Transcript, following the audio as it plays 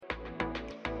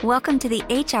Welcome to the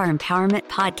HR Empowerment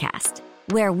Podcast,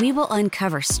 where we will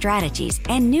uncover strategies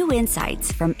and new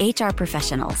insights from HR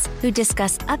professionals who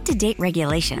discuss up-to-date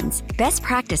regulations, best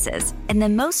practices, and the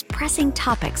most pressing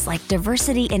topics like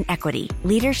diversity and equity,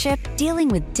 leadership, dealing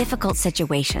with difficult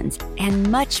situations,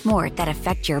 and much more that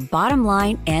affect your bottom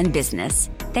line and business.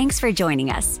 Thanks for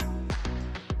joining us.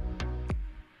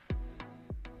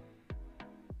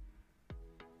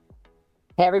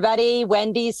 Hey everybody,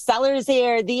 Wendy Sellers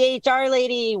here, the HR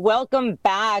lady. Welcome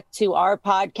back to our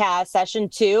podcast, session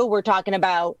 2. We're talking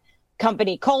about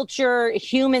company culture,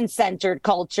 human-centered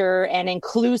culture, and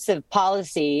inclusive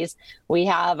policies. We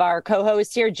have our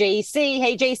co-host here, JC.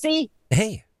 Hey, JC.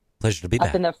 Hey, pleasure to be back.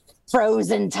 Up in the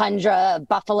frozen tundra of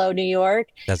Buffalo, New York.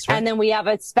 That's right. And then we have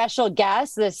a special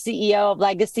guest, the CEO of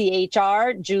Legacy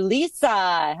HR,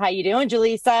 Julissa. How you doing,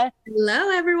 Julissa? Hello,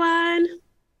 everyone.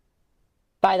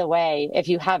 By the way, if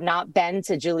you have not been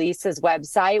to Julissa's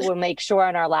website, we'll make sure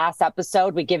on our last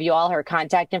episode we give you all her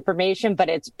contact information, but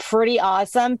it's pretty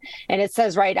awesome. And it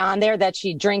says right on there that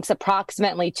she drinks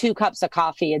approximately 2 cups of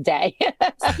coffee a day.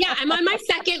 Yeah, I'm on my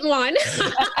second one.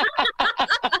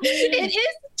 It is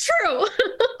true.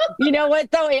 You know what,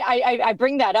 though? I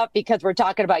bring that up because we're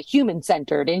talking about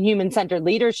human-centered and human-centered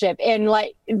leadership. And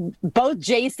like both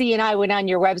JC and I went on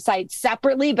your website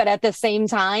separately, but at the same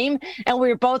time. And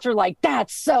we both were like,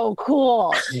 that's so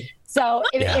cool. So,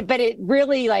 but it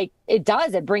really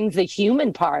it brings the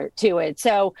human part to it.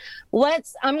 So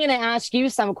I'm going to ask you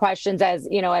some questions as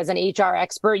an HR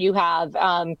expert. You have,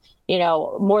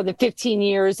 more than 15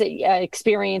 years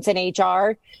experience in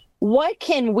HR. What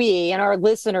can we and our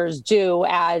listeners do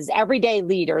as everyday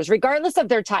leaders, regardless of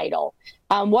their title?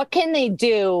 What can they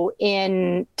do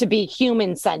to be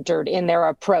human-centered in their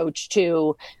approach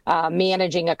to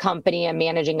managing a company and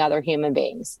managing other human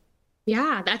beings?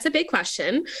 Yeah, that's a big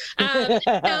question. So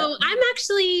I'm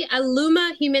actually a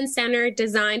Luma human-centered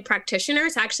design practitioner.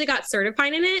 So I actually got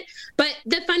certified in it. But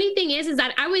the funny thing is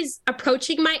that I was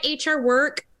approaching my HR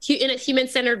work in a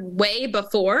human-centered way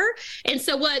before. And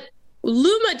so what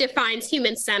Luma defines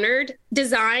human-centered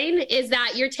design is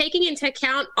that you're taking into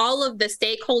account all of the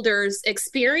stakeholders'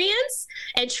 experience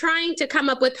and trying to come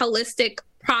up with holistic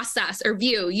process or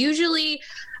view. Usually,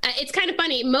 it's kind of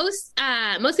funny. Most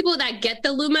people that get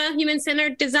the Luma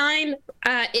human-centered design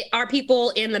are people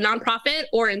in the nonprofit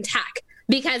or in tech,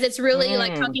 because it's really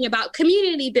like talking about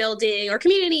community building or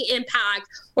community impact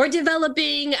or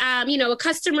developing, a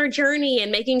customer journey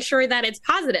and making sure that it's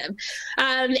positive.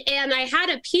 And I had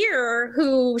a peer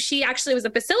who she actually was a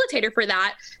facilitator for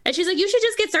that. And she's like, you should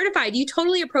just get certified. You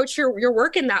totally approach your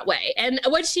work in that way. And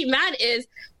what she meant is,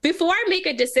 before I make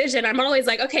a decision, I'm always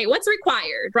like, okay, what's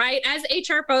required, right? As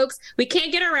HR folks, we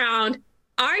can't get around.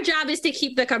 Our job is to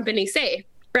keep the company safe.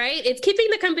 Right? It's keeping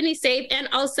the company safe and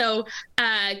also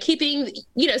supporting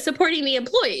the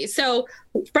employees. So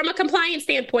from a compliance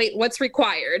standpoint, what's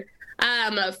required?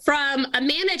 From a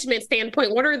management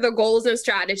standpoint, what are the goals and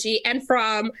strategy? And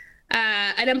from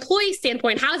an employee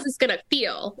standpoint, how is this going to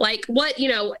feel? Like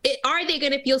are they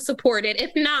going to feel supported?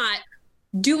 If not,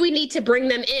 do we need to bring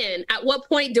them in? At what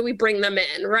point do we bring them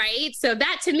in, right? So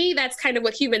that, to me, that's kind of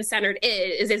what human-centered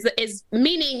is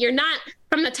meaning you're not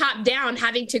from the top down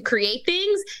having to create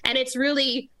things, and it's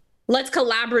really, let's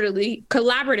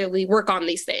collaboratively work on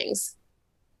these things.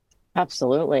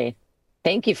 Absolutely.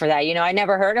 Thank you for that. I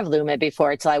never heard of Luma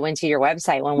before until I went to your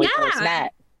website when we first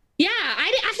met. Yeah,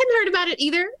 I hadn't heard about it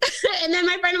either. And then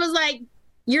my friend was like,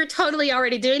 you're totally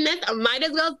already doing this. I might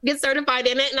as well get certified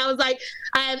in it. And I was like,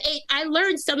 I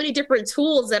learned so many different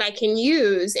tools that I can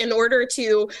use in order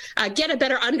to get a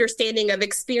better understanding of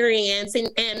experience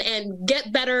and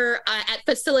get better at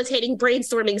facilitating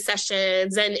brainstorming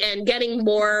sessions and getting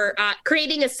more,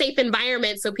 creating a safe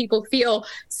environment so people feel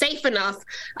safe enough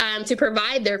to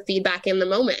provide their feedback in the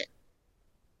moment.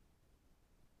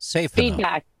 Safe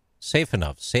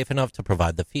enough to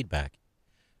provide the feedback.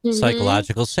 Mm-hmm.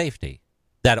 Psychological safety.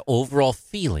 That overall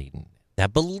feeling,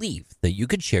 that belief that you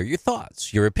could share your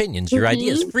thoughts, your opinions, your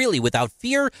ideas freely without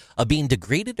fear of being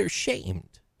degraded or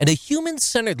shamed. And a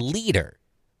human-centered leader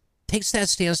takes that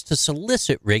stance to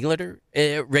solicit regular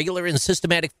and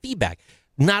systematic feedback,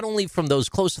 not only from those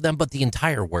close to them, but the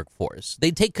entire workforce.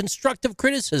 They take constructive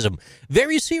criticism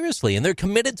very seriously, and they're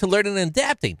committed to learning and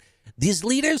adapting. These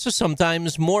leaders are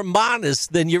sometimes more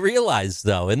modest than you realize,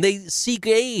 though, and they seek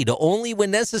aid only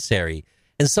when necessary.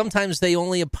 And sometimes they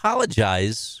only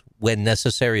apologize when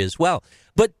necessary as well.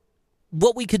 But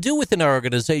what we could do within our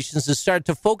organizations is start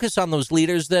to focus on those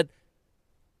leaders that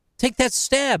take that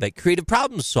stab at creative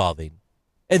problem solving.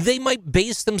 And they might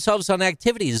base themselves on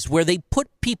activities where they put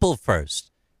people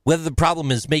first. whether the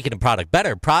problem is making a product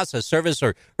better, process, service,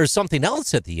 or something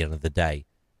else at the end of the day.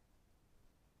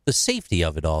 The safety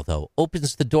of it all, though,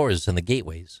 opens the doors and the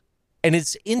gateways. And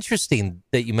it's interesting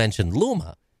that you mentioned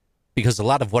Luma, because a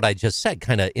lot of what I just said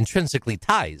kind of intrinsically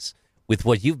ties with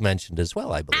what you've mentioned as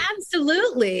well, I believe.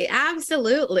 Absolutely.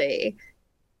 Absolutely.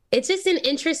 It's just an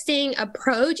interesting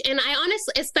approach. And I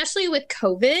honestly, especially with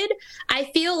COVID,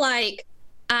 I feel like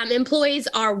employees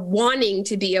are wanting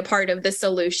to be a part of the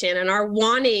solution and are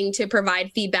wanting to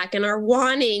provide feedback and are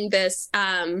wanting this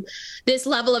this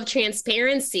level of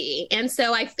transparency. And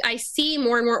so I see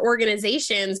more and more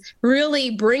organizations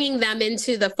really bringing them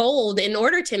into the fold in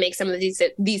order to make some of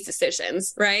these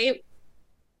decisions, right?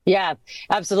 Yeah,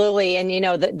 absolutely. And,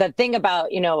 the thing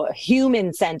about,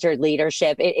 human-centered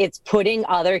leadership, it's putting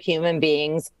other human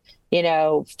beings,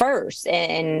 first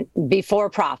and before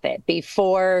profit,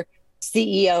 before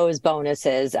CEOs'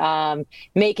 bonuses,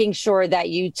 making sure that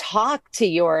you talk to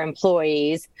your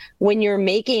employees when you're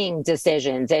making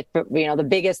decisions. If, the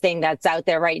biggest thing that's out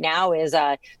there right now is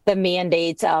the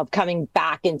mandates of coming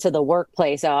back into the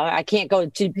workplace. I can't go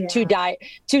too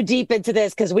deep into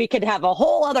this because we could have a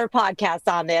whole other podcast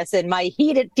on this and my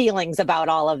heated feelings about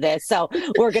all of this. So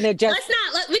we're going to just...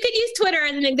 we could use Twitter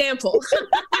as an example.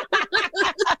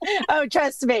 Oh,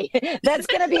 trust me, that's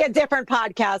going to be a different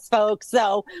podcast, folks.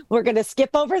 So we're going to skip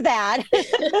over that.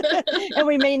 And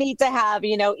we may need to have,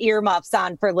 earmuffs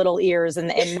on for little ears and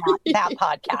that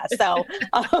podcast. So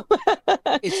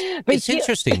it's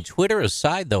interesting. Twitter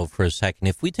aside, though, for a second,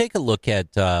 if we take a look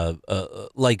at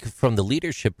like from the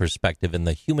leadership perspective and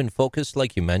the human focus,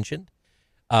 like you mentioned,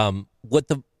 what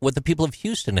the people of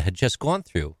Houston had just gone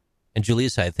through. And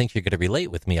Julissa, I think you're going to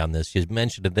relate with me on this. You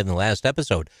mentioned it in the last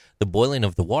episode, the boiling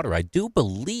of the water. I do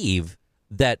believe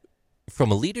that from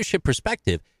a leadership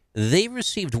perspective, they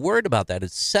received word about that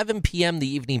at 7 p.m. the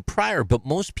evening prior, but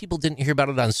most people didn't hear about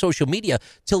it on social media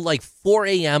till like 4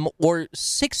 a.m. or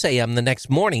 6 a.m. the next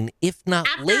morning, if not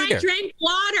later. After I drank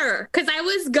water, because I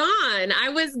was gone.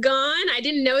 I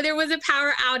didn't know there was a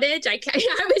power outage. I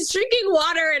was drinking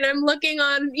water, and I'm looking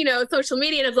on, social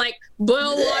media, and it's like,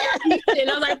 boil water. And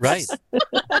I was like, right.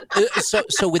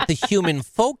 So with the human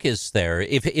focus there,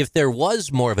 if there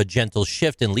was more of a gentle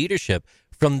shift in leadership,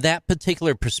 from that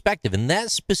particular perspective, in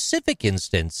that specific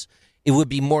instance, it would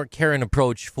be more caring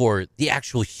approach for the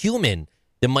actual human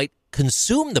that might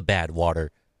consume the bad water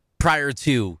prior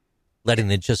to letting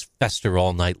it just fester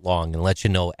all night long and let you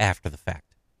know after the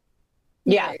fact.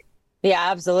 Yeah,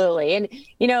 absolutely. And,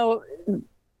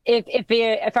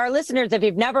 if our listeners, if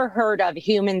you've never heard of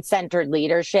human-centered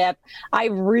leadership, I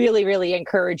really, really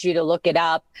encourage you to look it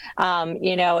up.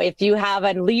 If you have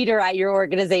a leader at your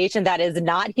organization that is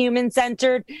not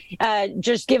human-centered,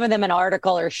 just giving them an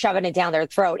article or shoving it down their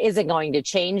throat isn't going to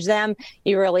change them.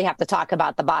 You really have to talk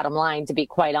about the bottom line, to be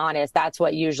quite honest. That's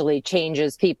what usually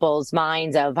changes people's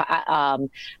minds of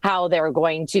how they're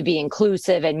going to be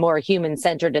inclusive and more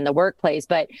human-centered in the workplace.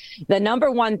 But the number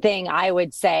one thing I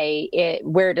would say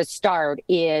where to start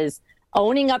is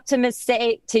owning up to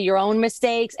your own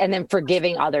mistakes and then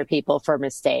forgiving other people for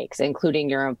mistakes, including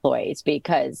your employees,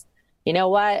 because you know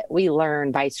what? We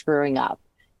learn by screwing up.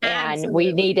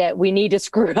 Absolutely. And we need to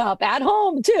screw up at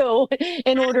home too,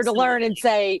 in order to learn and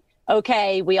say,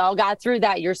 okay, we all got through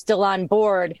that. You're still on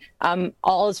board.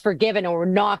 All is forgiven, and we're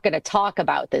not going to talk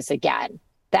about this again.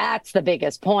 That's the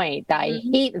biggest point. I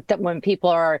hate that when people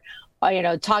are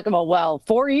talking about, well,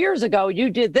 4 years ago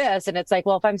you did this, and it's like,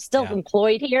 well, if I'm still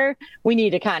employed here, we need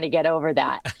to kind of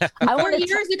get3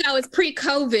 years ago is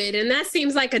pre-COVID, and that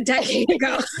seems like a decade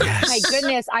ago. Yes. My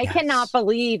goodness, I cannot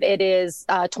believe it is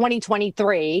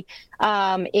 2023.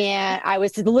 And I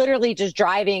was literally just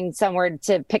driving somewhere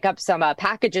to pick up some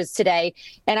packages today,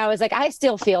 and I was like, I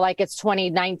still feel like it's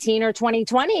 2019 or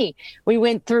 2020. We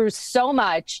went through so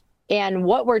much. And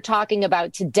what we're talking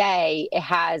about today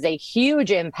has a huge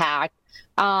impact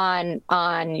on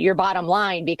your bottom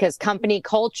line, because company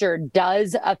culture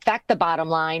does affect the bottom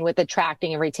line with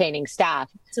attracting and retaining staff.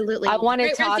 Absolutely. I want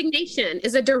to talk. Resignation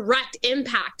is a direct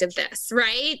impact of this,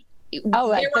 right? There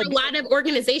were a lot of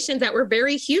organizations that were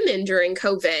very human during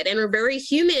COVID, and were very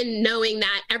human knowing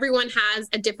that everyone has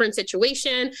a different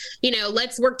situation.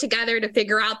 Let's work together to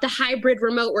figure out the hybrid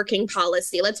remote working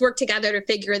policy. Let's work together to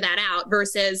figure that out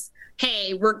versus,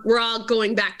 hey, we're all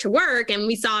going back to work. And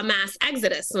we saw a mass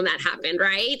exodus when that happened,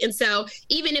 right? And so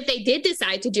even if they did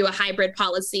decide to do a hybrid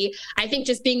policy, I think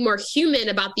just being more human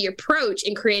about the approach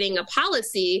in creating a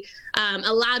policy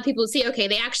allowed people to see, okay,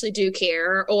 they actually do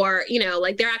care, or,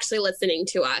 they're actually listening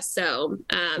to us. So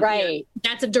right.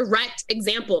 That's a direct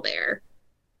example there.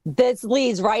 This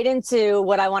leads right into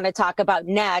what I want to talk about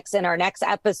next in our next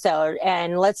episode.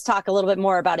 And let's talk a little bit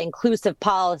more about inclusive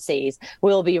policies.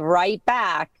 We'll be right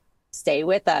back. Stay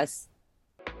with us.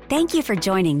 Thank you for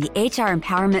joining the HR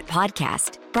Empowerment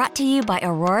Podcast, brought to you by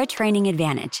Aurora Training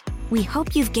Advantage. We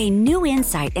hope you've gained new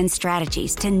insight and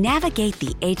strategies to navigate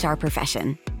the HR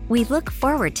profession. We look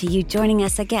forward to you joining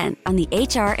us again on the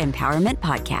HR Empowerment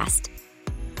Podcast.